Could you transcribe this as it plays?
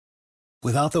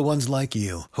Without the ones like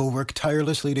you, who work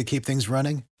tirelessly to keep things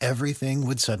running, everything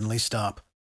would suddenly stop.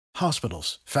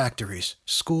 Hospitals, factories,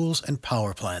 schools, and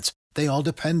power plants, they all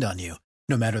depend on you.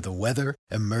 No matter the weather,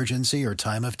 emergency, or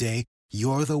time of day,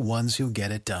 you're the ones who get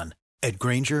it done. At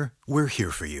Grainger, we're here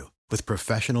for you with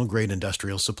professional-grade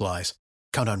industrial supplies.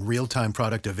 Count on real-time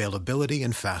product availability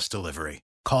and fast delivery.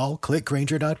 Call, click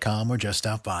Grainger.com, or just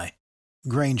stop by.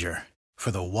 Grainger, for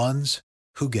the ones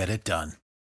who get it done.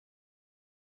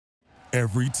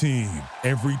 Every team,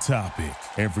 every topic,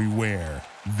 everywhere.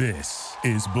 This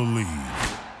is Believe.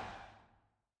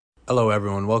 Hello,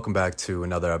 everyone. Welcome back to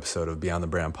another episode of Beyond the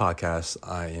Brand podcast.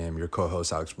 I am your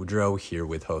co-host, Alex Boudreau, here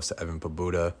with host Evan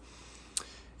Pabuda.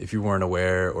 If you weren't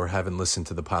aware or haven't listened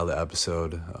to the pilot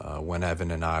episode, when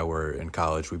Evan and I were in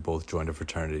college, we both joined a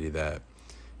fraternity that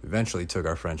eventually took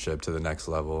our friendship to the next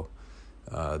level.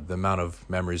 The amount of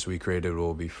memories we created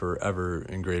will be forever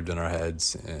engraved in our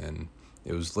heads, and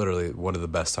it was literally one of the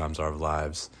best times of our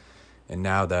lives. And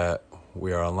now that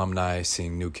we are alumni,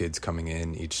 seeing new kids coming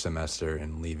in each semester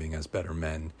and leaving as better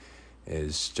men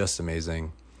is just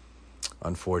amazing.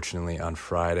 Unfortunately, on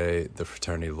Friday, the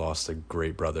fraternity lost a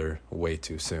great brother way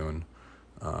too soon.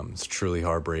 It's truly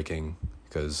heartbreaking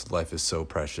because life is so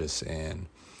precious, and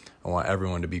I want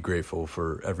everyone to be grateful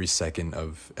for every second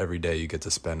of every day you get to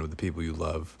spend with the people you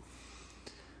love.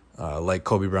 Like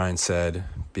Kobe Bryant said,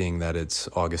 being that it's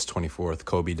August 24th,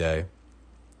 Kobe Day,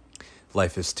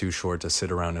 life is too short to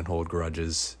sit around and hold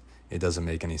grudges. It doesn't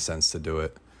make any sense to do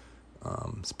it.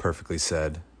 It's perfectly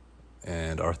said.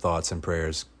 And our thoughts and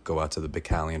prayers go out to the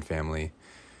Bacalian family.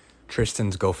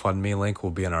 Tristan's GoFundMe link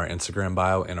will be in our Instagram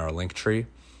bio in our link tree.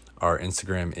 Our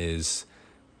Instagram is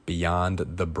Beyond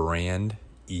the Brand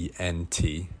ENT.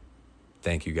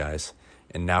 Thank you, guys.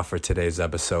 And now for today's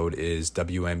episode is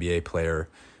WNBA player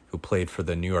who played for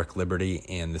the New York Liberty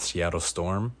and the Seattle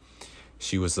Storm.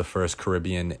 She was the first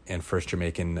Caribbean and first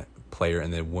Jamaican player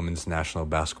in the Women's National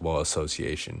Basketball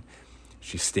Association.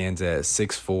 She stands at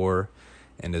 6'4"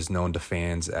 and is known to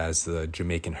fans as the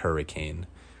Jamaican Hurricane.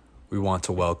 We want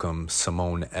to welcome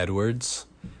Simone Edwards.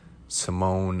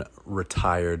 Simone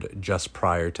retired just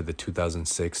prior to the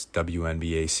 2006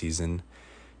 WNBA season.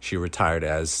 She retired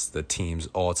as the team's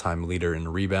all-time leader in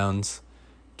rebounds,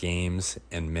 games,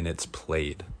 and minutes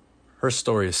played. Her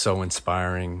story is so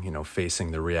inspiring,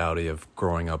 facing the reality of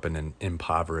growing up in an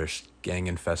impoverished,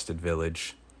 gang-infested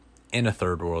village in a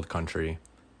third world country,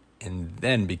 and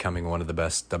then becoming one of the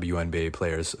best WNBA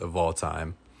players of all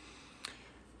time.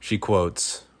 She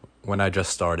quotes, "When I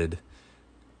just started,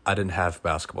 I didn't have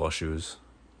basketball shoes.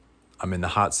 I'm in the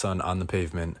hot sun on the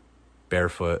pavement,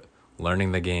 barefoot,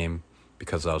 learning the game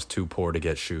because I was too poor to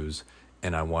get shoes,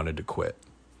 and I wanted to quit."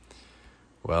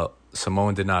 Well,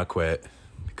 Simone did not quit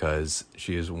because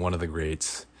she is one of the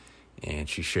greats, and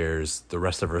she shares the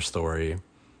rest of her story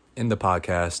in the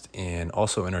podcast and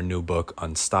also in her new book,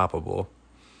 Unstoppable.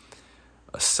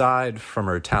 Aside from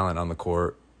her talent on the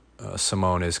court,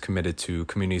 Simone is committed to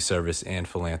community service and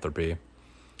philanthropy.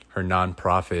 Her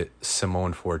nonprofit,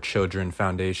 Simone for Children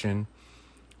Foundation,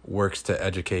 works to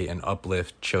educate and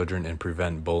uplift children and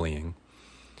prevent bullying.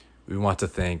 We want to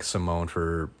thank Simone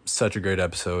for such a great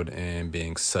episode and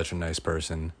being such a nice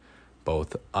person,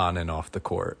 both on and off the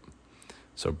court.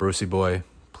 So, Brucey boy,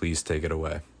 please take it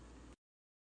away.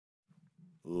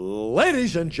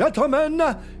 Ladies and gentlemen,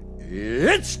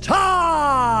 it's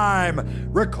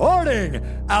time! Recording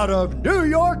out of New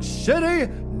York City,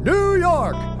 New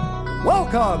York.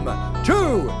 Welcome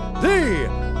to the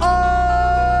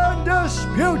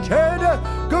undisputed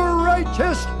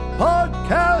greatest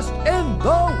podcast in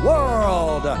the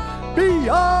world,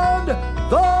 Beyond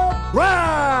the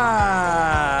Brand.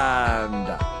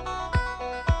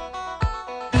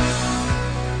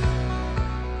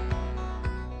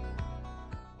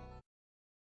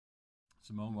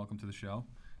 Simone, welcome to the show.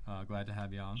 Glad to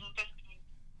have you on.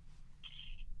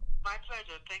 My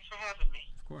pleasure. Thanks for having me.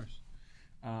 Of course.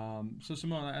 So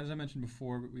Simone, as I mentioned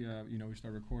before, we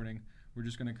started recording. We're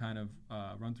just going to kind of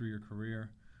run through your career,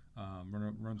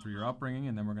 run through your upbringing,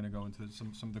 and then we're going to go into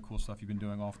some of the cool stuff you've been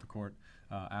doing off the court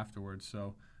afterwards.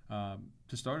 So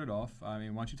to start it off, why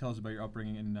don't you tell us about your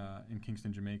upbringing in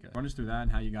Kingston, Jamaica? Run us through that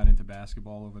and how you got into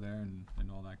basketball over there and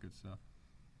all that good stuff.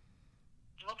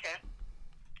 Okay.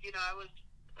 I was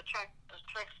a track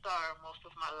star most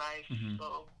of my life. Mm-hmm.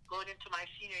 So going into my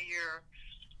senior year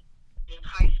in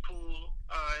high school,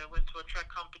 I went to a track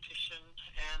competition,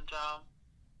 and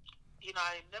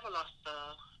I never lost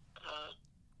a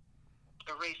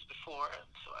race before, and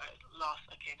so I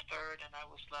came third, and I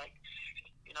was like,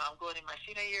 I'm going in my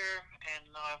senior year, and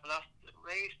now I've lost the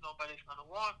race. Nobody's going to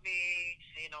want me,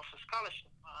 for scholarship.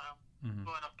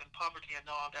 growing up in poverty and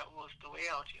all, that was the way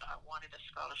out. I wanted a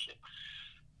scholarship.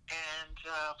 And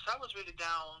so I was really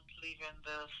down leaving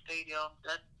the stadium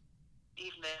that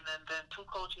evening, and then two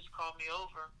coaches called me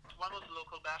over. One was a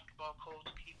local basketball coach,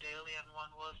 Keith Daly, and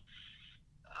one was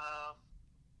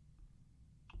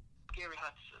Gary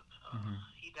Hudson.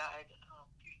 He died a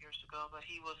few years ago, but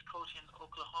he was coaching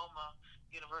Oklahoma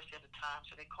University at the time.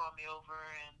 So they called me over,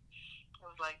 and I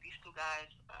was like, these two guys,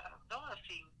 I've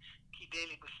seen Keith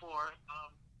Daly before,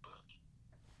 but,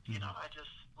 I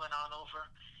just went on over.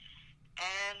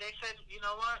 And they said, you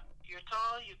know what, you're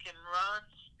tall, you can run.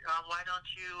 Why don't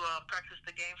you practice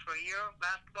the game for a year of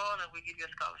basketball, and we give you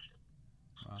a scholarship.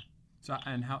 Wow. So,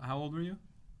 and how old were you?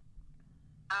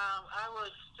 I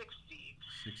was 16.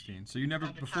 16. So you never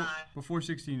before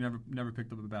 16 you never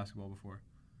picked up a basketball before?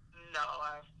 No,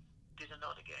 I didn't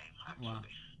know the game actually.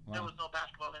 Wow. There was no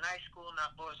basketball in high school,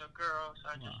 not boys or girls.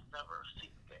 I just never seen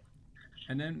the game.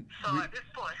 And then at this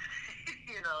point,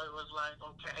 it was like,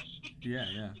 okay.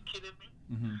 Yeah. You kidding me?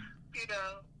 Mm-hmm.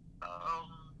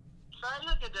 So I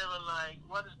looked at them and like,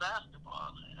 what is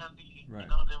basketball? And right.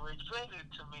 They were explaining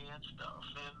it to me and stuff.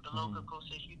 And the local coach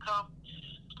said, if you come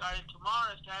starting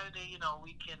tomorrow, Saturday,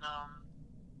 we can,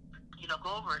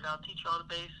 go over it. I'll teach you all the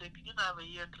basics. Have a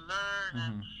year to learn,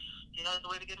 and the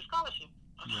way to get a scholarship.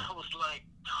 And I was like,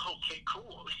 okay,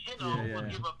 cool. We'll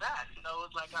give up that. It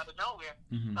was like out of nowhere.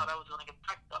 Thought I was going to get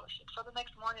a scholarship. So the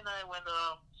next morning, I went.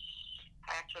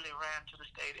 I actually ran to the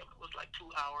stadium. It was like 2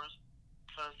 hours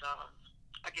because,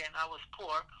 again, I was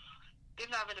poor.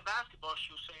 Didn't have any basketball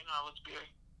shoes, so I was bare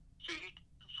feet.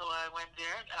 So I went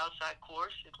there, outside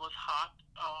course. It was hot,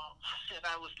 and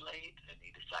I was late, and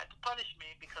he decided to punish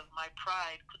me because my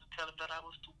pride couldn't tell him that I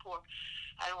was too poor.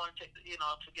 I didn't want to take,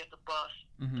 to get the bus.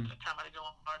 At the time, I didn't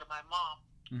want to bother my mom.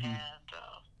 And,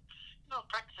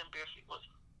 practicing bare feet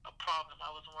wasn't a problem.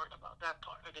 I wasn't worried about that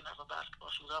part. I didn't have a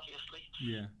basketball shoes, obviously.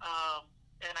 Yeah.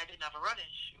 And I didn't have a running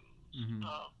shoes.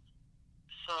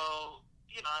 So,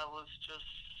 I was just...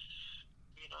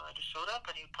 I just showed up,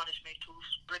 and he punished me 2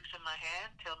 bricks in my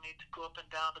hand, tell me to go up and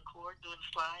down the court doing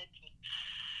slides. And,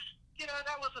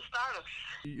 that was the start of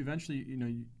it. Eventually,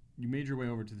 you made your way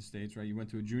over to the States, right? You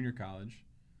went to a junior college.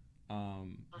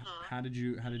 How did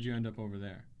you end up over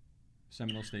there,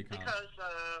 Seminole State College? Because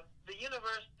the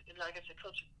university, like I said,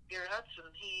 Coach Gary Hudson,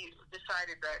 he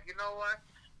decided that, you know what?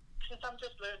 Since I'm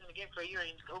just learning the game for a year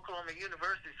in Oklahoma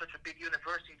University, such a big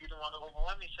university, he didn't want to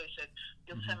overwhelm me, so he said,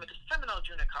 you'll send me to Seminole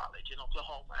Junior College in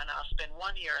Oklahoma, and I'll spend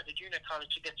 1 year at the junior college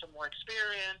to get some more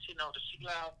experience, to feel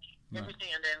out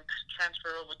everything, and then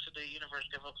transfer over to the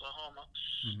University of Oklahoma.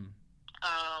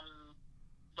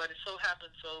 But it so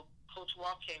happened, Coach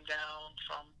Walk came down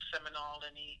from Seminole,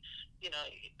 and he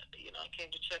came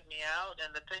to check me out,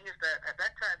 and the thing is that at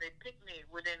that time, they picked me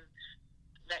within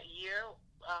that year,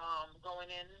 going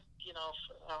in,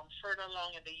 further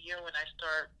along in the year when I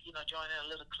start, joining a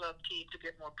little club team to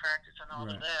get more practice and all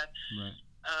of that. Right.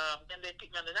 Then they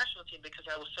picked me on the national team because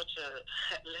I was such a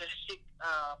athletic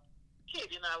kid.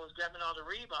 I was grabbing all the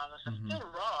rebounds. I'm still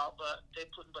raw, but they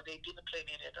didn't play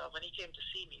me at all. When he came to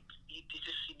see me, he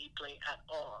didn't see me play at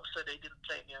all. So they didn't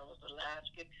play me. I was the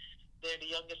last kid. They're the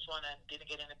youngest one and didn't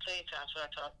get any playing time. So I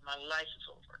thought my life is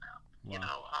over now.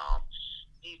 Wow.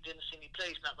 He didn't see me play.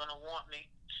 He's not going to want me.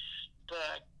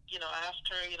 But,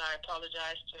 after, I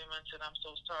apologized to him and said, I'm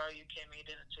so sorry you came here,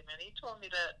 didn't see me. And he told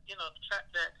me that, the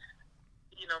fact that,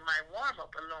 my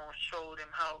warm-up alone showed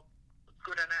him how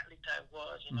good an athlete I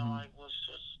was. I was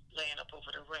just laying up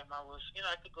over the rim. I was,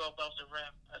 I could go above the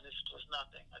rim as if it was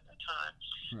nothing at the time.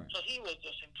 Right. So he was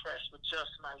just impressed with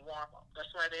just my warm-up.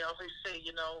 That's why they always say,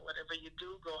 whatever you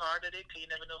do, go hard at it because you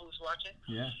never know who's watching.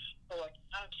 Yeah.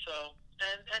 So,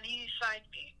 and he signed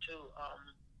me to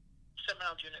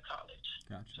Seminole Junior College.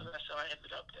 Gotcha. So that's how I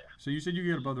ended up there. So you said you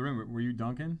get above the rim. Were you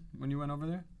dunking when you went over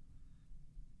there?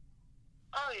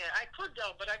 Oh, yeah. I could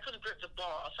dunk, but I couldn't grip the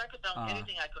ball. So I could dunk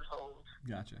anything I could hold.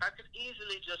 Gotcha. I could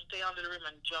easily just stay under the rim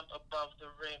and jump above the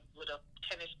rim with a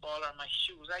tennis ball or my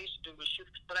shoes. I used to do with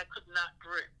shoes, but I could not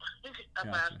grip a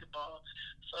basketball.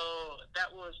 So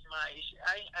that was my issue.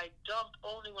 I dunked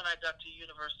only when I got to the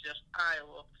University of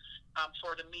Iowa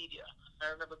for the media.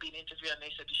 I remember being interviewed, and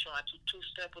they said, Deshaun, I took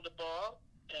 2-step with the ball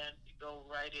and you go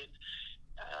right in.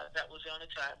 That was the only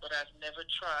time, but I've never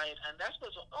tried. And that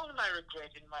was only my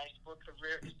regret in my sport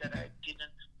career is that I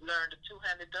didn't learn the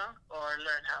two-handed dunk or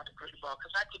learn how to grip the ball,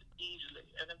 because I could easily,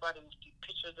 anybody who see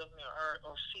pictures of me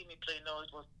or see me play knows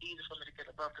it was easy for me to get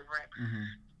above the rim.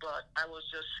 But I was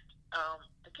just,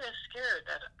 again, scared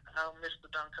that I'll miss the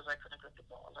dunk because I couldn't grip the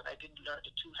ball, and I didn't learn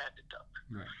the two-handed dunk.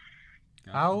 Right.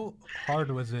 Gotcha. How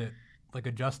hard was it,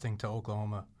 adjusting to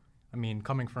Oklahoma? I mean,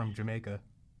 coming from Jamaica.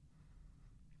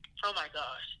 Oh my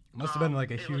gosh. Must have been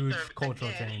like a it was huge terrible.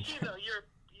 cultural Again, change.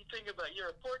 You think about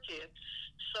you're a poor kid,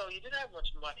 so you didn't have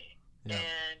much money,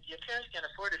 and your parents can't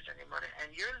afford this any money,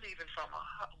 and you're leaving from a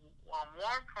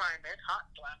warm climate, hot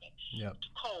climate, to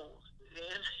cold,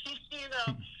 and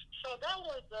So that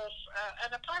was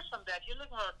and apart from that, you're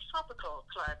looking at a tropical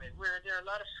climate where there are a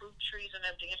lot of fruit trees and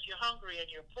everything. If you're hungry and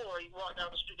you're poor, you walk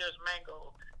down the street, there's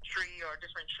mango tree or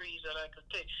different trees that I could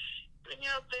pick. But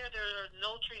up there are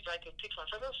no trees I could pick from.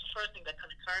 So that was the first thing that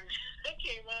concerned me. I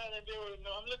came out and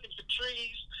I'm looking for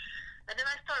trees. And then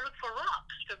I started looking for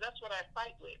rocks, because that's what I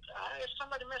fight with. If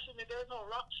somebody messes with me, there's no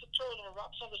rocks to throw, no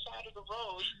rocks on the side of the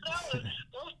road.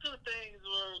 Those two things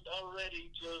were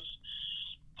already just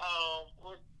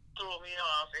would throw me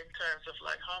off in terms of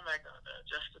like, how am I going to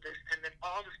adjust to this? And then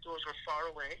all the stores were far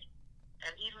away.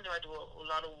 And even though I do a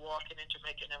lot of walking in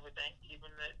Jamaica and everything, even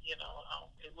that,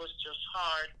 it was just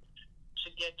hard to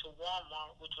get to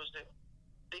Walmart, which was the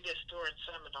biggest store in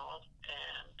Seminole,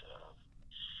 and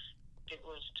it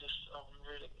was just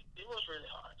it was really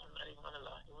hard. I'm not even gonna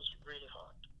lie, it was really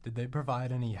hard. Did they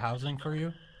provide any housing for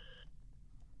you?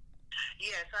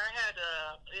 Yes, I had.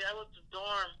 I was the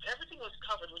dorm. Everything was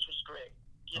covered, which was great.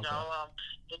 The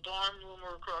dorm room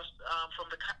were across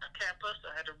from the campus.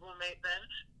 I had a roommate then,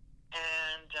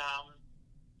 and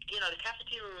the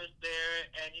cafeteria was there,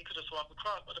 and you could just walk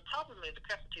across. But the problem is the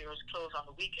cafeteria was closed on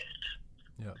the weekend.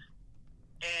 Yeah.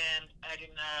 And I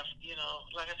didn't have,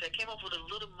 like I said, I came up with a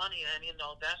little money, and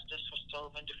that's just for so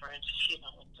many different,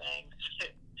 things.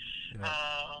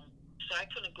 So I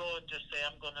couldn't go and just say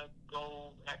I'm gonna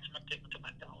go maximum ticket to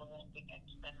McDonald's and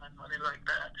spend my money like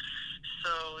that.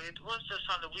 So it was just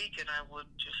on the weekend I would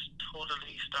just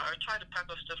totally start. I tried to pack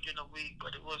up stuff during the week,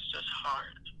 but it was just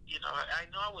hard. I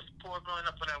know I was poor growing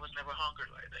up, but I was never hungry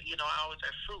like that. I always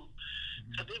had food.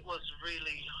 Mm-hmm. So it was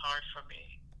really hard for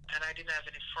me. And I didn't have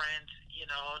any friends,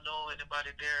 know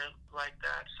anybody there like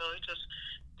that. So it just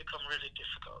become really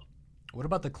difficult. What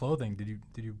about the clothing? Did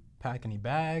you pack any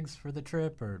bags for the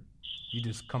trip, or you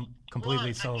just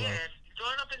completely solo? Again,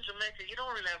 growing up in Jamaica, you don't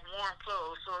really have warm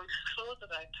clothes. So the clothes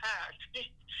that I packed,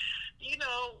 just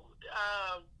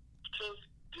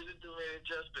didn't do any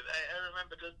adjustment. I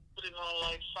remember just putting on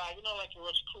like 5, like you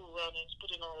watch Cool Runnings,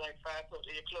 putting on like 5 of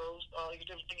your clothes, you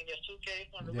get everything in your suitcase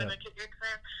when the winter kicks in.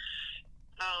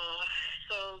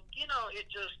 So,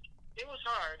 it was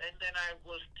hard. And then I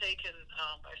was taken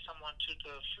by someone to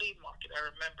the flea market. I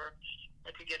remember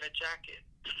I could get a jacket.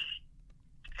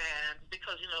 And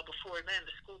because, before then,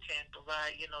 the school can't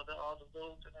provide, all the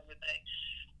rules and everything.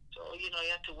 So, you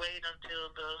have to wait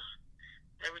until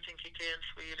everything kicked in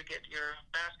for you to get your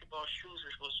basketball shoes.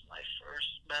 It was my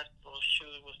first basketball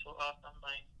shoe. It was so awesome.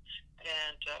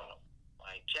 And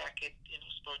my jacket,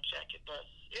 sports jacket. But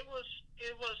it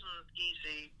wasn't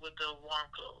easy with the warm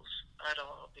clothes at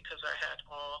all, because I had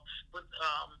all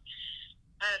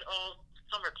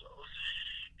summer clothes,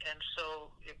 and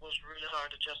so it was really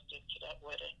hard adjusting to that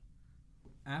weather.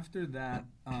 After that,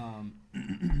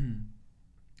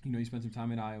 you spent some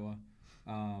time in Iowa,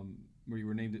 where you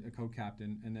were named a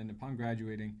co-captain, and then upon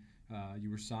graduating,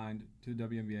 you were signed to the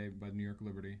WNBA by the New York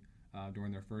Liberty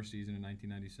during their first season in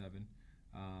 1997.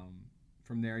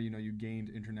 From there, you gained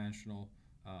international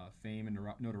fame and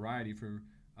notoriety for,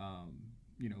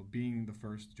 being the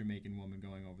first Jamaican woman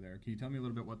going over there. Can you tell me a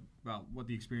little bit about what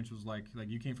the experience was like? Like,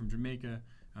 you came from Jamaica,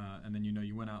 and then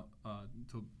you went out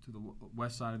to the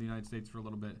west side of the United States for a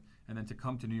little bit, and then to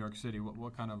come to New York City.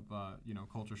 What kind of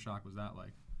culture shock was that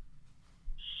like?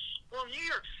 Well, New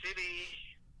York City,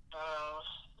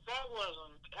 that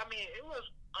wasn't. It was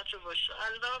much of a shock. I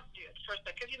loved it first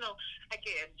because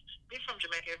again, being from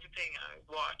Jamaica, everything I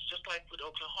watched, just like with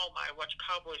Oklahoma, I watched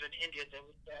Cowboys and Indians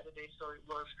every Saturday, so it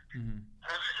was. Mm-hmm.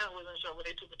 I wasn't sure when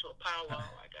they took me to a powwow,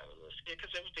 I got a little scared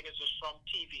because everything is just from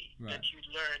TV that you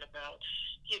learn about,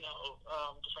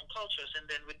 different cultures. And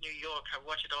then with New York, I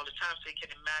watch it all the time, so you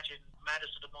can imagine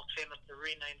Madison, the most famous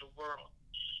arena in the world.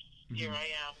 Mm-hmm. Here I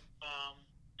am,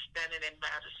 standing in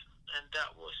Madison. And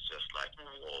that was just like,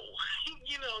 whoa.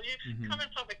 You're coming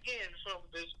from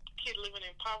this kid living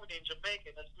in poverty in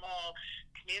Jamaica, in a small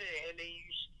community, and then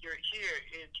you're here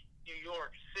in New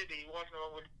York City, walking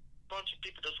around with a bunch of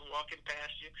people just walking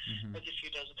past you as if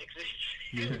you doesn't exist.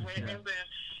 And then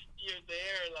you're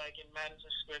there, like in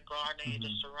Madison Square Garden, you're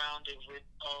just surrounded with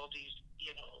all these,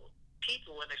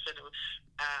 people. When they said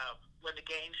when the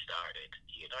game started,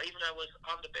 even though I was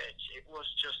on the bench, it was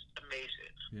just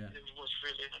amazing. Yeah. It was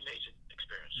really an amazing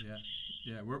experience.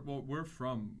 Yeah. We're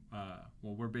from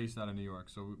we're based out of New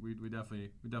York, so we definitely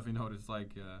noticed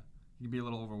like it can be a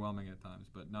little overwhelming at times,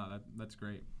 but no, that's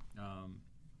great.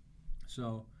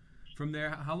 So From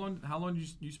there, how long did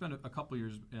you spend a couple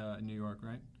years in New York,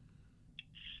 right?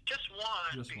 Just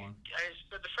one. Just one. I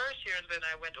spent the first year, and then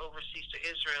I went overseas to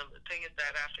Israel. The thing is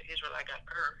that after Israel, I got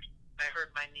hurt. I hurt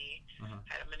my knee,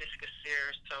 had a meniscus tear,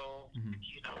 so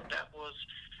that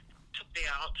took me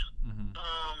out.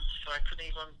 So I couldn't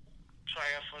even try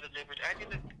out for the Liberty. I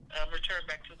didn't return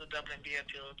back to the WNBA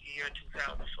until the year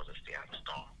 2000 for the Seattle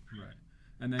Storm. Right.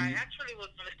 And then I actually was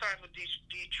going to start with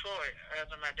Detroit.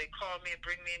 They called me and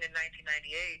bring me in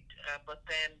 1998, but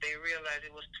then they realized it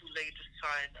was too late to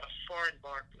sign a foreign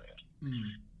bar player.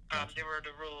 Gotcha. There were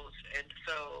the rules, and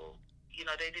so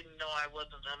they didn't know I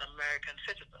wasn't an American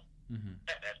citizen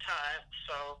at that time,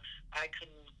 so I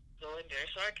couldn't go in there.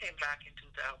 So I came back in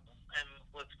 2000 and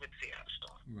was with Seattle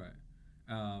Storm. Right.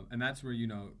 And that's where you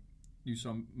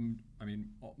saw,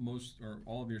 most or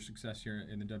all of your success here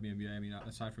in the WNBA. I mean,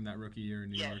 aside from that rookie year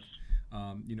in New York,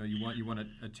 you won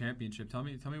a championship. Tell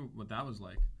me what that was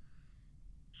like.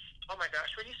 Oh my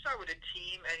gosh! When you start with a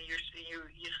team and you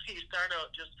start out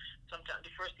just sometimes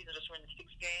the first season just winning 6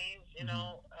 games,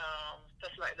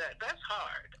 stuff like that. That's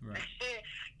hard. Right.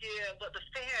 Yeah, but the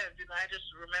fans, I just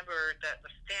remember that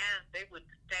the fans, they would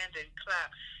stand and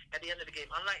clap at the end of the game.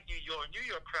 Unlike New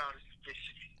York crowd is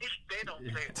vicious. They don't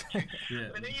play with you.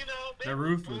 Yeah. But then, they're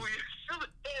ruthless.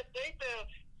 They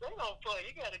don't play.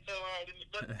 You got to go hard.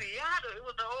 But Seattle, it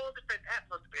was a whole different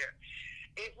atmosphere.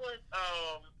 It was,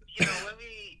 when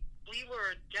we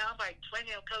were down by 20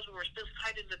 because we were still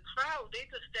fighting the crowd, they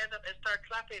just stand up and start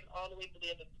clapping all the way to the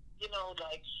end of,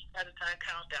 at the time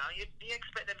countdown. You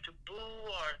expect them to boo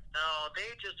or no, they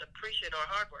just appreciate our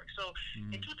hard work. So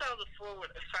in 2004, when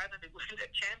I finally won that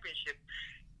championship,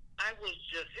 it was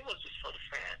just for the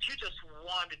fans. You just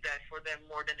wanted that for them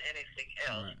more than anything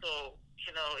else. Right. So,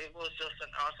 it was just an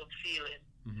awesome feeling.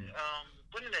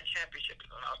 Winning that championship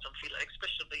is an awesome feeling,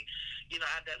 especially,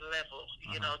 at that level.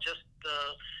 Just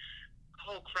the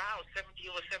whole crowd,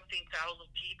 over 17,000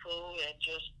 people, and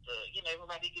just,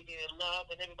 everybody giving you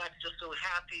love, and everybody just so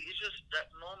happy. It's just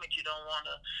that moment you don't want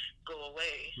to go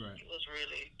away. Right. It was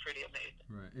really pretty amazing.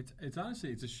 Right. It's honestly,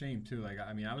 it's a shame, too. Like,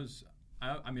 I'm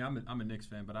a Knicks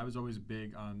fan, but I was always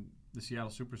big on the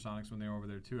Seattle Supersonics when they were over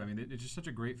there, too. I mean, it's just such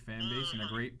a great fan base and a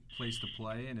great place to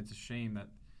play, and it's a shame that,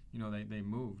 they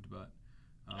moved, but...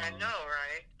 I know,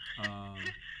 right?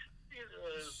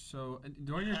 So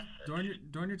during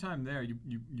your time there,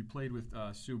 you played with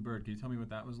Sue Bird. Can you tell me what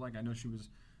that was like? I know she was,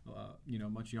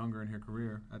 much younger in her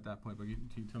career at that point, but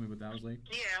can you tell me what that was like?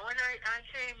 Yeah, when I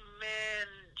came in,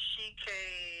 she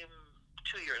came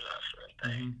 2 years after,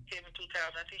 I think. Came in 2000.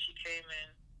 I think she came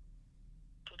in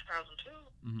 2002.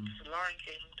 Lauren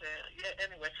came there. Yeah,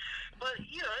 anyway. But,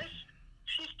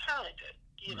 she's talented.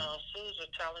 Sue's a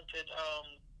talented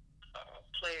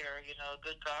player,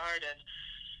 good guard. And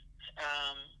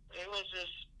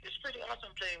it's pretty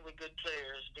awesome playing with good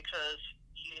players because,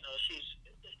 she's,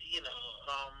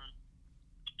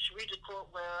 she reads the court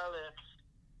well. And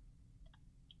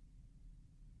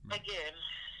again,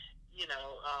 you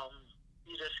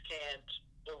just can't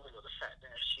overlook the fact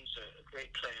that she's a great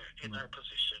player in her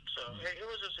position. So it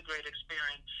was just a great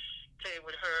experience playing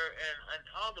with her and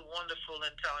all the wonderful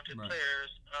and talented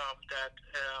players that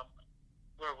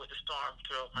were with the Storm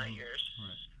throughout my years.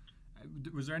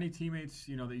 Right. Was there any teammates,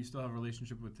 that you still have a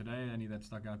relationship with today? Any that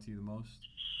stuck out to you the most?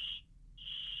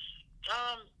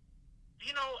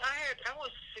 I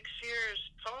was 6 years,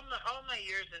 all my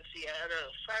years in Seattle,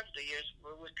 5 of the years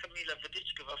were with Kamila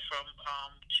Vodichkova from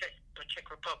Czech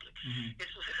Republic.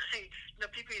 It's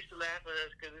people used to laugh at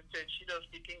us because they said she doesn't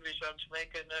speak English. I'm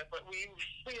Jamaican, but we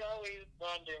always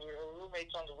bonded. We were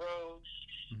roommates on the road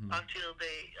until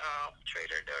they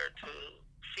traded her to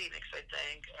Phoenix, I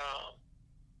think.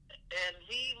 And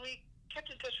we kept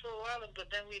in touch for a while,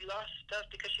 but then we lost touch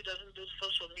because she doesn't do the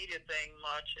social media thing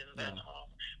much. And then,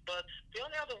 but the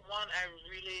only other one I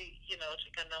really,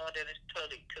 think I know then is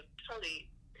Tully, because Tully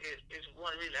is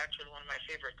one of my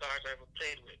favorite guards I ever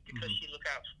played with because she looked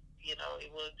out. She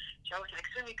was like,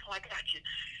 "Simi, come I got you."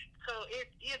 So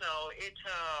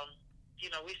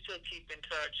we still keep in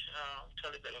touch.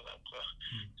 Tully Belavacqua.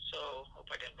 So hope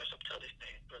I didn't mess up Tully's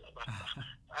name, Belavacqua.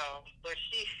 But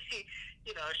she's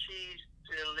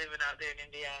still living out there in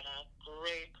Indiana.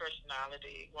 Great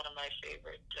personality. One of my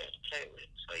favorite players to play with.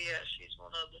 So yeah, she's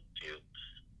one of the few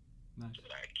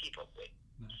that I keep up with.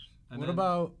 Nice. What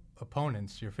about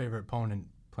opponents? Your favorite opponent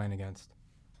playing against?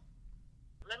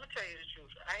 Let me tell you the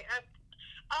truth. I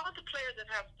all the players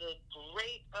that have the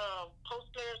great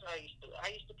post players, I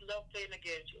used to love playing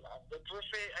against you. The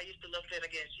Griffin, I used to love playing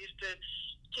against.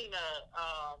 Tina.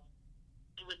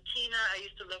 With Tina, I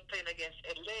used to love playing against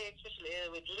Adelaide, especially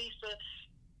with Lisa.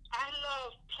 I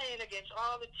love playing against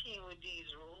all the team with these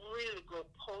really good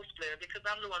post players because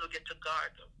I'm the one who gets to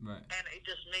guard them. Right. And it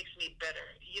just makes me better.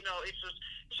 You know, it's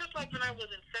just like when I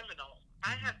was in Seminole.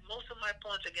 I had most of my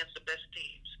points against the best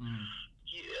teams.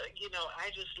 You know, I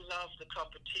just love the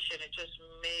competition. It just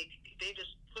they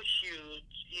just push you,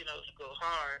 you know, to go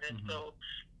hard. And so,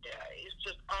 yeah, it's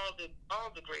just all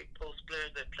the great post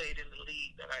players that played in the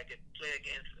league that I get to play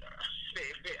against.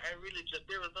 I really just,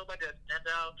 there was nobody that stand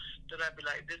out that I'd be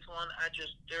like, this one,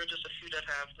 there are just a few that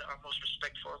I have the utmost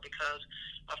respect for because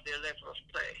of their level of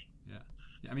play. Yeah.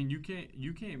 I mean, you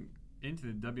came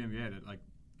into the WNBA at like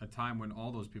a time when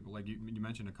all those people, like you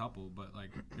mentioned a couple, but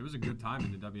like it was a good time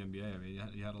in the WNBA. I mean,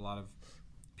 you had a lot of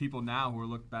people now who are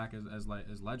looked back as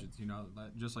legends, you know,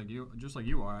 just like you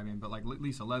are. I mean, but like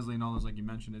Lisa Leslie and all those, like you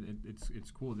mentioned,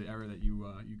 it's cool the era that you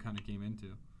kind of came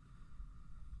into.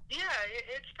 Yeah,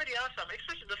 it's pretty awesome,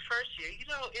 especially the first year. You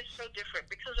know, it's so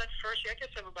different because that first year, I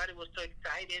guess everybody was so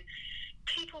excited.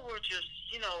 People were just,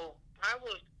 you know, I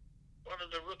was one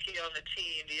of the rookie on the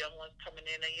team, the young ones coming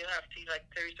in, and you have teams like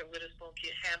Teresa Witherspoon,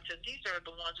 Kit Hampton. These are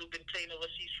the ones who've been playing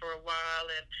overseas for a while,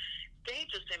 and they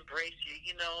just embrace you,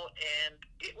 you know, and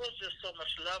it was just so much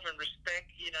love and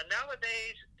respect. You know,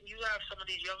 nowadays you have some of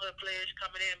these younger players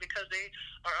coming in because they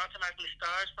are automatically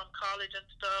stars from college and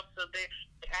stuff, so the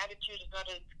attitude is not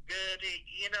as good.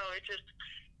 You know, it just,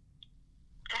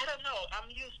 I don't know.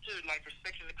 I'm used to, like,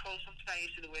 respecting the coach. Sometimes I'm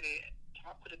used to the way they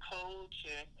talk with the coach,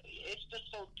 and it's just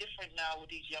so different now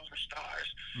with these younger stars.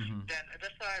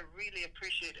 That's why I really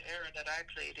appreciate the era that I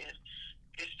played in.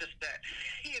 It's just that,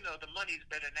 you know, the money's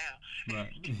better now.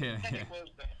 Right. Yeah. It was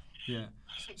better. Yeah.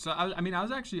 So I was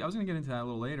going to get into that a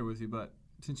little later with you, but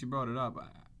since you brought it up,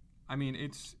 I mean,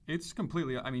 it's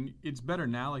completely. I mean, it's better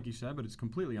now, like you said, but it's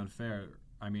completely unfair.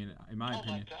 I mean, in my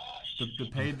opinion, the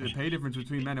pay difference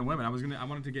between men and women. I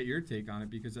wanted to get your take on it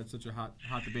because that's such a hot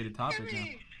debated topic now.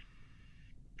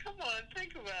 Come on,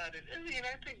 think about it. I mean,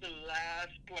 I think the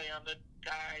last player on the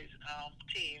guys'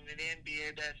 team in the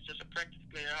NBA that's just a practice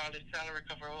player, all his salary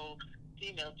cover whole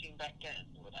female team back then.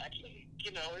 Well, actually,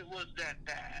 you know, it was that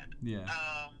bad. Yeah.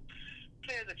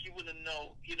 Players that you wouldn't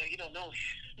know, you know, you don't know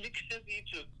because you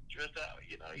just dress out,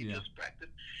 you know, you just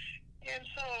practice. And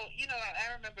so, you know,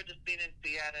 I remember just being in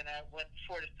Seattle, and I went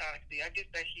for the Sonics. I guess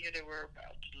that year they were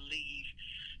about to leave,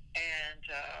 and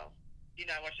you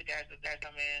know, I watched the guys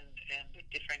come in and with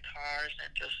different cars,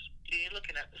 and just you're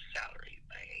looking at the salary,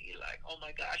 man. You're like, oh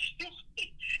my gosh, it's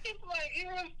like it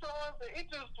was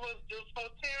just so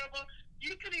terrible.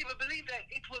 You couldn't even believe that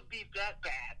it would be that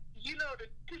bad. You know, the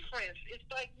difference. It's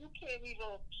like you can't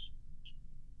even.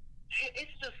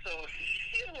 It's just so.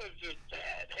 It was just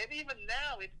bad, and even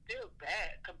now it's still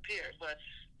bad compared. But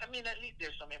I mean, at least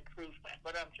there's some improvement.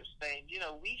 But I'm just saying, you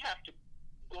know, we have to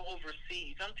go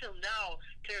overseas. Until now,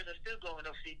 players are still going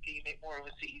overseas to make more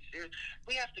overseas.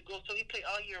 We have to go, so we play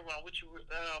all year round, which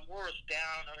wore us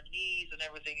down, our knees and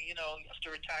everything. You know, you have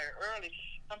to retire early.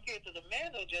 Compared to the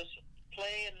men who just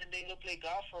play and then they go play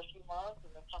golf for a few months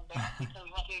and then come back because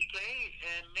what they play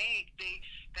and make,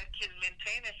 that can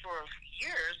maintain it for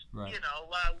years. Right. You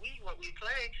know, while what we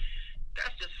play,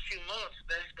 that's just a few months.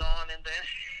 That's gone, and then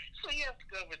so you have to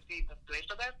go overseas and play.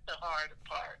 So that's the hard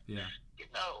part. Yeah. You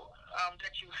know,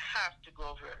 that you have to go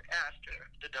over after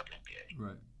the WNBA.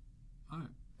 Right. All right.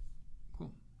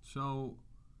 Cool. So,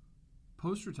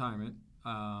 post-retirement,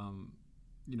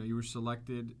 you know, you were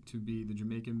selected to be the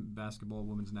Jamaican basketball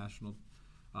women's national,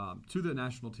 to the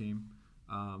national team,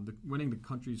 winning the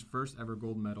country's first ever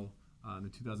gold medal in the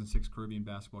 2006 Caribbean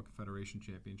Basketball Confederation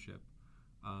Championship.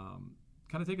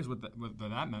 Kind of take us what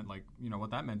that meant, like, you know,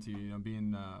 what that meant to you, you know,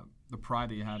 being the pride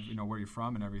that you have, you know, where you're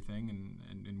from and everything,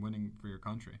 and winning for your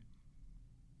country.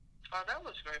 Oh, that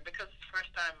was great because it's the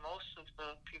first time most of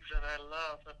the people that I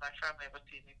love in my family ever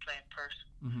see me play in person.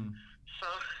 Mm-hmm.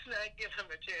 So I give them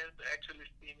a chance to actually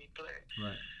see me play.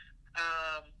 Right.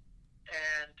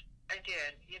 And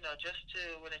again, you know, just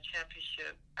to win a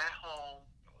championship at home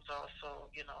was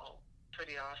also, you know,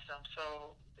 pretty awesome.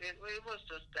 So it was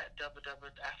just that double, the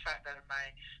fact that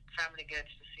my family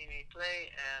gets to see me play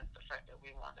and the fact that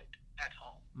we won it at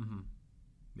home. Mm-hmm.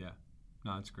 Yeah.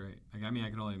 No, it's great. I mean,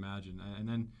 I can only imagine. And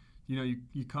then, you know,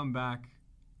 you come back,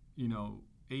 you know,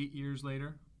 8 years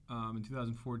later, in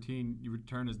 2014, you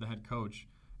return as the head coach,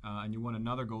 and you won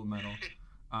another gold medal.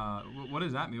 What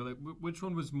does that mean? Like, which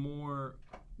one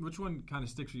kind of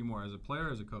sticks with you more, as a player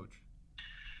or as a coach?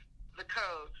 The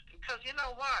coach. Because you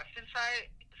know what? Since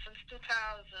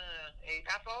 2008,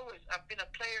 I've been a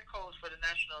player coach for the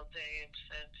national team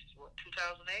since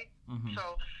 2008. Mm-hmm.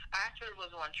 So I actually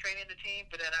was the one training the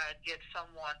team, but then I'd get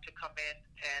someone to come in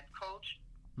and coach.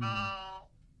 Mm-hmm.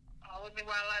 follow me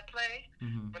while I play,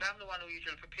 but I'm the one who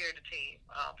usually prepare the team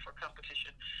for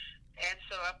competition. And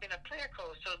so I've been a player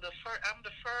coach. So I'm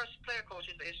the first player coach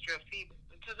in the history of FIBA,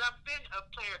 because I've been a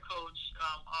player coach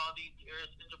all these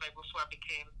years in Jamaica before I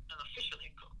became an official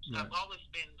head coach. Right. I've always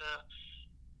been the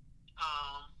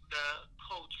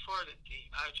coach for the team.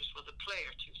 I just was a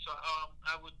player too. So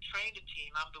I would train the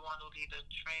team. I'm the one who did the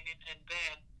training, and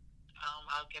then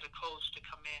I'll get a coach to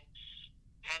come in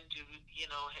and do,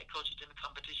 head coaches in the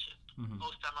competition.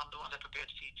 Most time I'm the one that prepared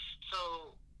the team.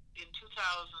 So in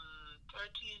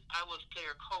 2013, I was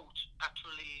player coach.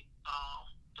 Actually,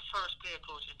 the first player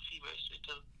coach in FIBA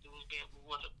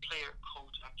was a player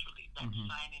coach actually, like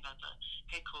signing as a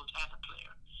head coach and a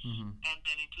player. And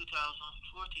then in 2014,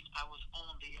 I was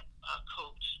only a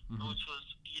coach, which was,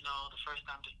 the first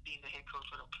time just being the head coach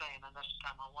without playing, and that's the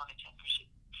time I won a championship.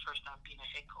 First time being a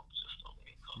head coach, just only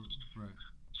head coach. Right.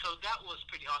 So that was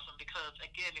pretty awesome because,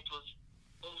 again, it was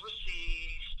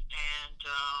overseas, and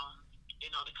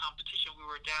the competition, we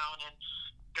were down, and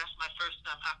that's my first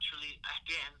time actually,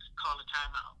 again, call a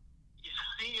timeout.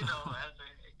 As a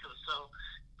head coach. So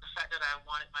the fact that I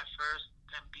wanted my first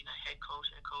and being a head coach,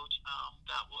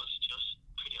 that was just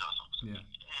pretty awesome to me.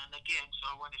 And again, so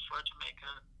I wanted for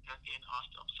Jamaica, again,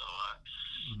 awesome.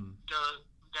 So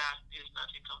that is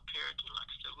nothing compared to like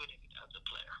still winning as a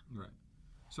player. Right.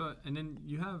 So and then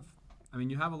you have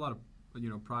a lot of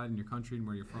pride in your country and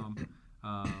where you're from,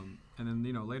 and then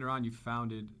later on you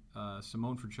founded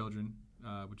Simone for Children,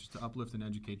 which is to uplift and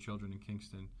educate children in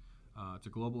Kingston. It's a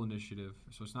global initiative,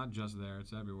 so it's not just there;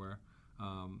 it's everywhere.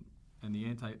 And the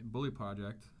Anti-Bully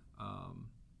Project,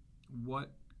 what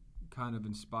kind of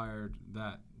inspired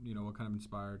that? What kind of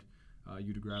inspired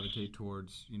you to gravitate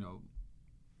towards,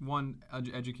 one,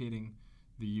 educating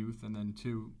the youth, and then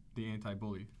two, the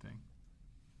anti-bully thing?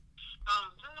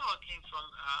 That all came from,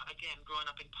 again, growing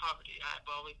up in poverty. I've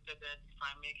always said that if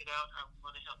I make it out, I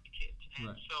want to help the kids. And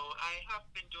so I have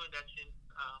been doing that since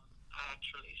I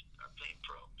actually started playing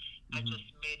pro. I just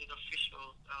made it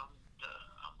official,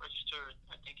 registered,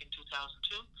 I think, in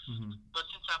 2002. But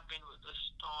since I've been with the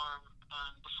Storm,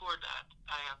 before that,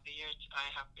 I have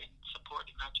been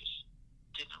supporting, I just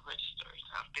didn't register.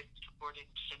 I've been supporting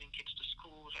sending kids to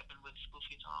school, helping with school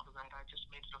fees and all of that. I just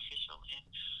made it official in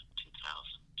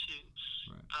 2002.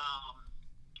 Right.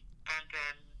 And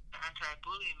then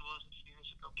anti-bullying was a few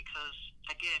years ago because,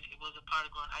 again, it was a part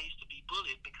of going, I used to be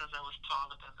bullied because I was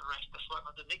taller than the rest. That's why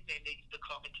the nickname they used to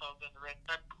call me taller than the rest.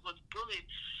 I was bullied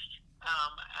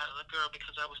as a girl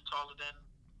because I was taller than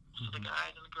the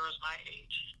guys and the girls my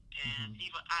age. And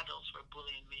even adults were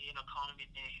bullying me, calling me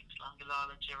names,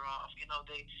 Langilala, Giraffe,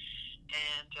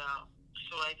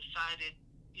 so I decided,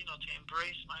 to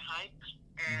embrace my height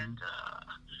and,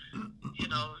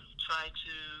 try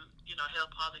to,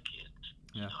 help other kids.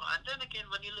 Yeah. And then again,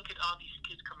 when you look at all these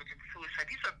kids committing suicide,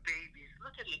 these are babies.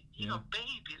 Look at it,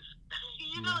 babies.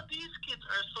 These kids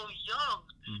are so young.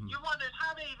 You wonder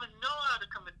how they even know how to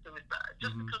commit suicide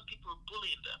just because people are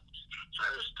bullying them. So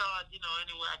I just thought, any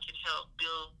way I can help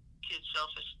build kids'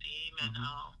 self-esteem, and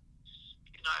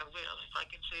I will. If I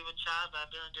can save a child by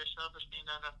building their self-esteem,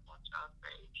 then that's one child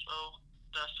saved. So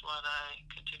that's what I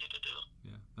continue to do.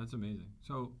 Yeah, that's amazing.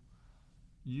 So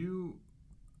you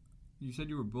said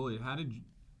you were bullied.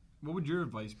 What would your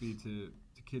advice be to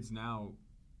kids now,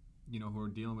 who are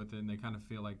dealing with it and they kind of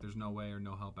feel like there's no way or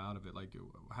no help out of it? Like,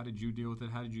 how did you deal with it?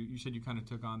 You said you kind of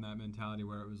took on that mentality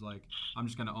where it was like, I'm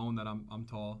just going to own that I'm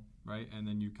tall, right? And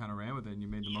then you kind of ran with it and you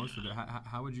made the most of it.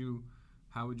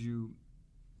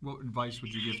 What advice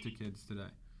would you give to kids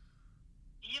today?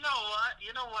 You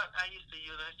know what I used to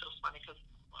use, and it's so funny because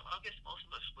I guess most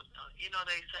of us would know.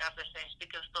 They say after saying,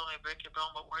 stick a stone and break your bone,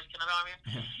 but words can harm you.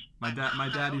 Yeah. My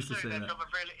dad used to say that. From a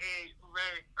very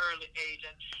early age.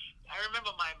 And I remember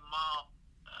my mom,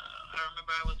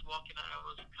 I was walking and I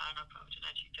was kind of approaching,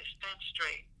 and she'd say, stand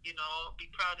straight, be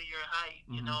proud of your height.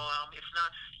 If not,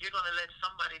 you're going to let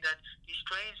somebody these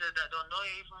strangers that don't know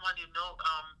you, even when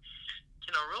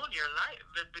ruin your life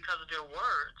because of their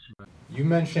words. You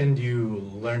mentioned you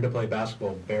learned to play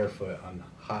basketball barefoot on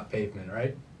hot pavement,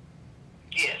 right?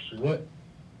 Yes.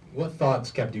 What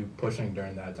thoughts kept you pushing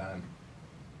during that time?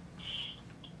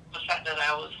 The fact that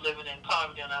I was living in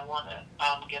poverty and I wanted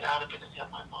to get out of it and help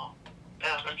my mom.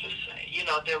 I'm just saying,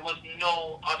 there was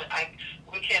no other.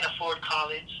 We can't afford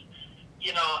college.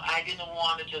 I didn't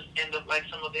want to just end up like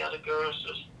some of the other girls.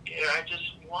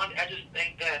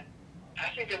 I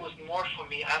think there was more for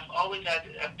me. I've always had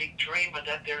a big dream, but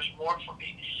that there's more for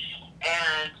me.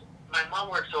 And my mom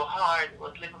worked so hard,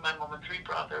 was living with my mom and 3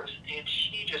 brothers, and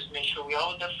she just made sure we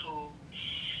always had food.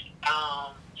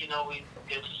 We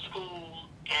did school,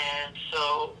 and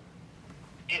so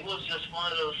it was just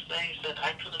one of those things that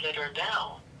I couldn't let her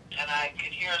down. And I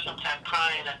could hear her sometimes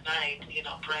crying at night,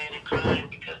 praying and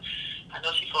crying because I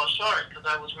know she fell short because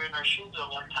I was wearing her shoes at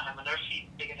one time and her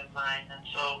feet bigger than mine. And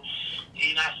so,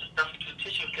 I had to stuff into a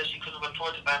tissue because she couldn't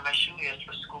afford to buy my shoes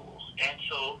for school. And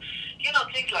so,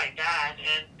 things like that.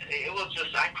 And it was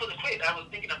just, I couldn't quit. I was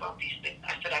thinking about these things.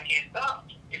 I said, I can't stop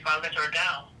if I let her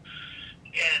down.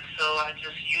 And so I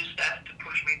just used that to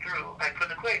push me through. I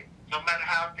couldn't quit, no matter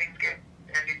how things get.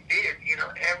 And it did.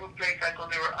 Every place I go,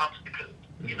 there were obstacles.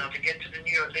 To get to the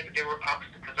New York Olympics, there were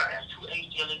obstacles. I had 2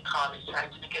 ACL in college. I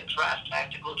didn't get drafted. I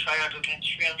had to go try out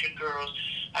against 300 girls.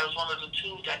 I was one of the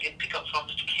 2 that get picked up from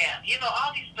the camp.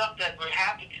 All these stuff that were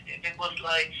happening. It was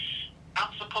like,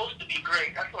 I'm supposed to be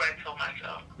great. That's what I tell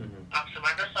myself. That's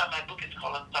why my book is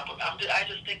called Unstoppable. I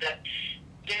just think that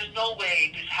there's no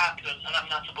way this happens and I'm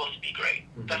not supposed to be great.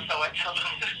 That's how I tell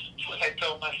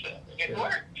myself. It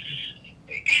worked.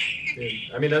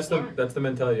 I mean, that's the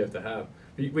mentality you have to have.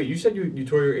 Wait, you said you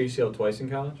tore your ACL twice in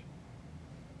college?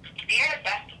 Yeah,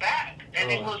 back to back. And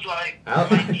it was like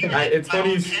it's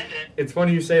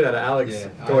funny you say that. Alex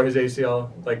tore his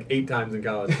ACL like 8 times in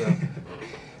college. So.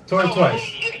 Tore it twice.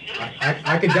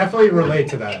 I could definitely relate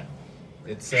to that.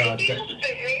 It's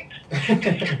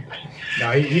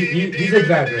no, he's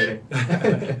exaggerating.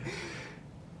 That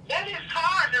is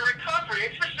hard, the recovery,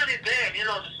 especially then,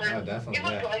 definitely, it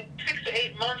was like 6 to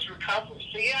 8 months recovery.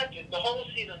 So you had to, the whole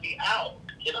season be out.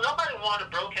 Nobody wanted a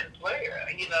broken player,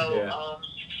 so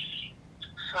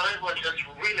it was just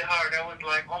really hard. I was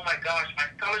like, oh my gosh, my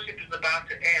scholarship is about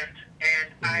to end,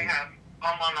 and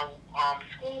I'm on a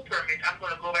school permit. I'm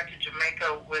going to go back to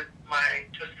Jamaica with my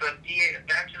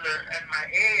bachelor and my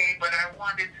AA, but I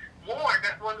wanted more.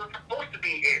 That wasn't supposed to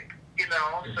be it,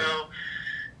 so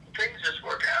things just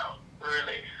worked out,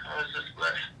 really. I was just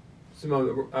blessed.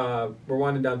 Simone, we're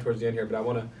winding down towards the end here, but I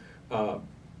want to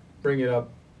bring it up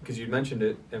because you mentioned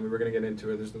it, and we were going to get into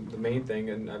it. This is the main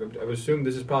thing, and I would assume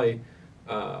this is probably,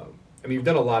 you've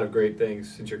done a lot of great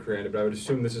things since your career ended, but I would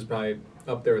assume this is probably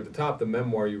up there at the top, the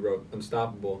memoir you wrote,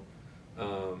 Unstoppable.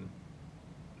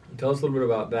 Tell us a little bit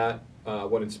about that,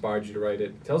 what inspired you to write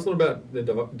it. Tell us a little bit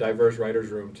about the diverse writer's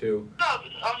room, too. No,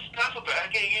 Unstoppable,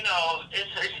 again,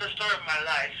 it's the story of my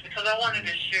life because I wanted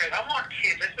to share it. I want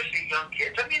kids, especially young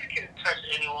kids. I mean, it can touch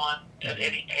anyone at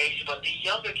any age, but the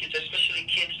younger kids, especially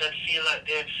kids that feel like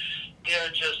they're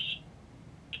just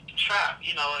trapped,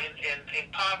 in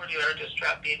poverty or just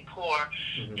trapped being poor,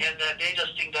 and that they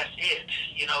just think that's it,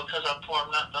 because I'm poor,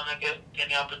 I'm not going to get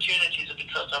any opportunities, or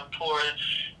because I'm poor,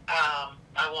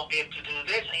 I won't be able to do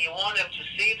this. And you want them to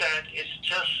see that it's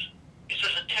just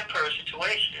a temporary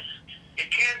situation. It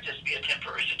can just be a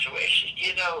temporary situation,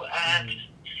 and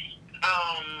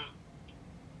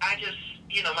I just,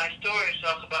 my stories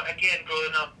talk about, again,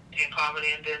 growing up in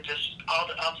poverty and then just all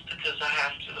the obstacles I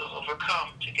have to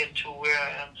overcome to get to where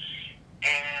I am.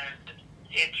 And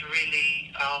it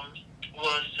really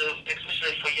was,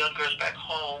 especially for young girls back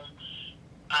home,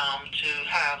 to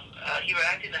have, I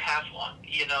didn't have one,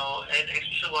 and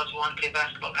especially ones who want to play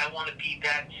basketball. I want to be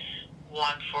that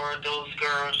one for those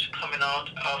girls coming out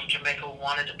of Jamaica who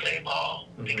wanted to play ball.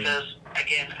 Because,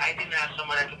 again, I didn't have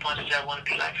someone that could punch and say, I want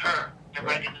to be like her.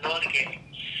 Remember, I didn't know the game.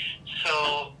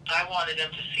 So I wanted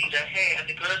them to see that, hey, and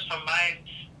the girls from my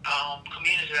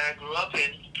community that I grew up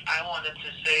in, I wanted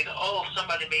to say, oh,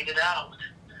 somebody made it out.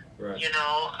 Right.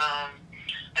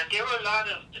 And there were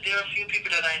a few people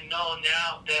that I know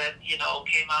now that,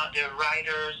 came out, they're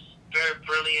writers, very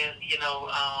brilliant,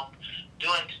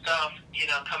 doing stuff,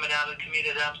 coming out of the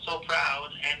community that I'm so proud.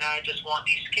 And I just want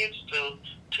these kids to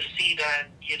see that,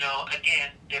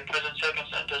 again, their present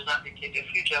circumstance does not dictate their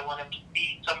future. I want them to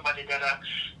be somebody that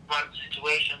runs the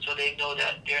situation so they know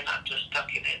that they're not just stuck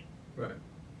in it. Right.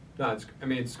 No, it's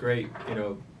great,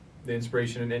 the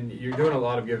inspiration, and you're doing a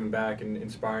lot of giving back and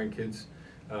inspiring kids.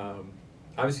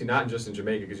 Obviously not just in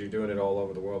Jamaica because you're doing it all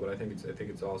over the world, but I think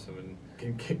it's awesome and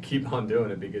can keep on doing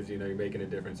it because you're making a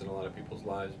difference in a lot of people's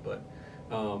lives. But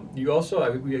you also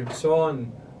we saw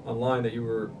online that you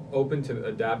were open to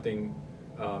adapting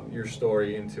your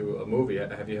story into a movie.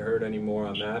 Have you heard any more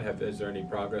on that? Is there any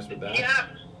progress with that? Yeah.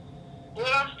 Well,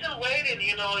 I'm still waiting.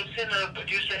 It's in the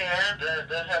producer hand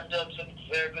that have done some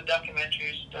very good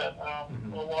documentaries,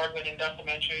 award-winning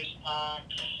documentaries.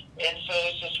 And so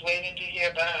it's just waiting to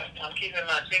hear back. I'm keeping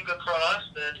my finger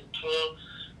crossed that it will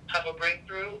have a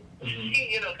breakthrough,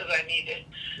 because I need it.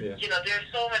 Yeah. There's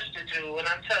so much to do, and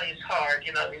I'm telling you, it's hard.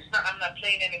 I'm not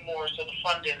playing anymore, so the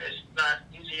funding is not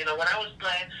easy. When I was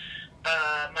playing,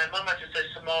 my mama just said,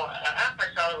 Simone, half my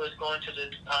salary was going to the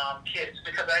kids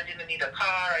because I didn't need a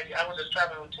car. I was just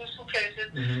traveling with 2 suitcases,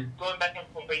 going back and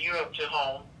forth from Europe to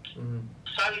home.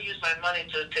 So I would use my money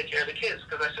to take care of the kids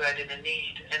because I said I didn't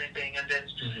need anything. And then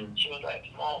she was like,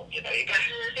 "Mom, you got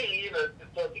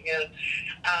something else."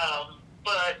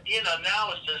 But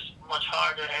now it's just much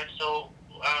harder, and so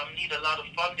need a lot of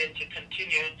funding to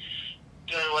continue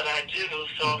doing what I do.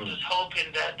 So I'm just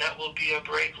hoping that will be a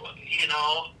break.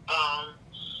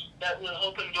 That will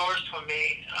open doors for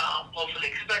me, hopefully,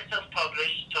 because I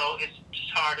self-published, so it's just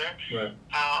harder. Right.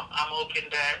 I'm hoping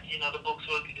that the book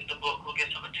will get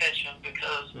some attention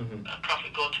because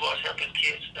profit go towards helping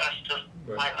kids. That's just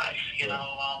my life,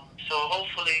 So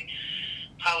hopefully,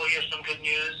 I will hear some good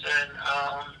news, and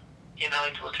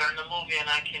it will turn the movie, and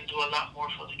I can do a lot more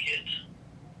for the kids.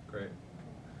 Great,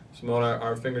 Simone.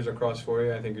 Our fingers are crossed for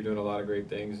you. I think you're doing a lot of great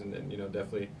things, and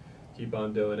definitely keep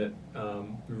on doing it.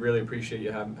 We really appreciate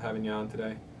you having you on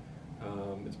today.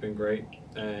 It's been great,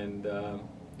 and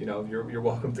you're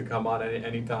welcome to come on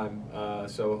anytime.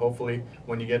 So hopefully,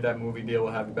 when you get that movie deal,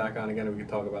 we'll have you back on again, and we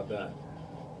can talk about that.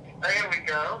 There we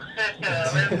go.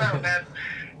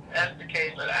 That's the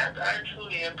case, but I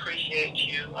truly appreciate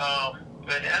you.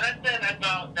 And I said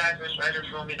about Diverse Writers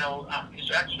Room,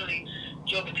 it's actually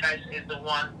Joby Tyson is the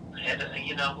one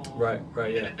who right, yeah.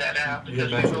 Figured that out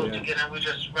because we wrote together. We're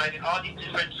just writing all these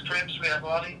different scripts. We have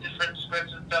all these different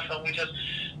scripts and stuff, and we just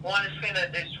wanted to feel that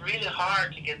it's really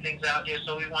hard to get things out there.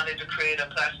 So we wanted to create a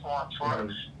platform for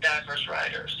diverse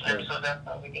writers, and so that's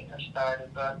how we get that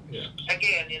started. But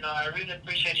again, I really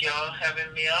appreciate y'all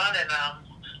having me on, and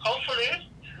hopefully,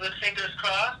 with fingers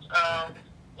crossed,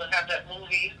 we'll have that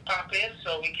movie pop in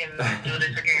so we can do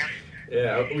this again.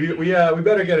 Yeah, we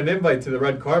better get an invite to the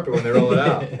red carpet when they roll it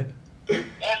out. That's okay,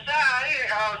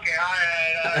 all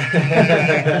right.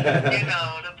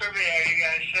 The premiere, you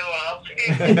guys show up.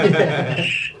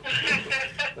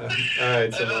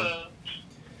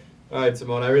 All right,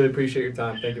 Simone. I really appreciate your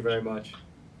time. Thank you very much.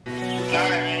 All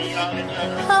right, y'all.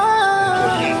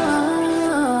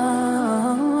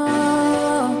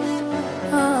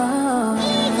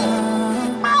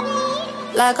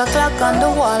 Like a clock on the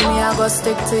wall, me I go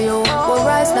stick to you. Will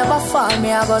rise never fall,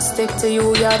 me I go stick to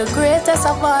you. You're the greatest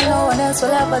of all, no one else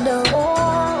will ever do.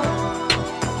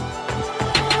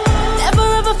 Never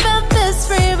ever felt this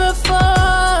free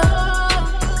before.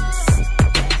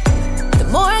 The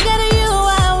more I get of you,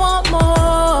 I want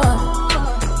more.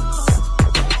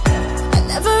 I've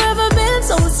never ever been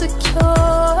so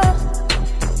secure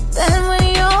than when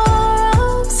your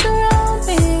arms surround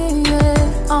me,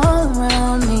 all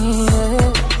around me.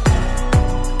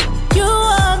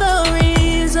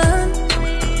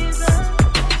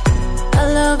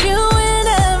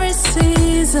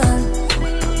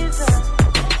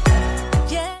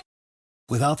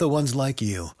 Without the ones like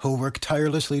you, who work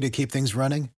tirelessly to keep things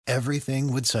running,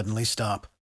 everything would suddenly stop.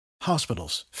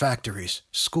 Hospitals, factories,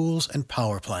 schools, and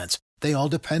power plants, they all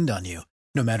depend on you.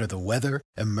 No matter the weather,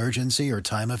 emergency, or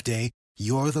time of day,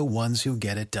 you're the ones who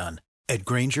get it done. At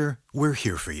Grainger, we're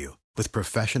here for you with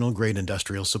professional-grade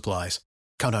industrial supplies.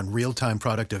 Count on real-time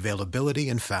product availability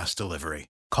and fast delivery.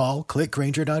 Call, click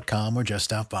Grainger.com, or just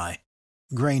stop by.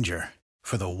 Grainger,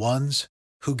 for the ones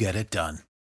who get it done.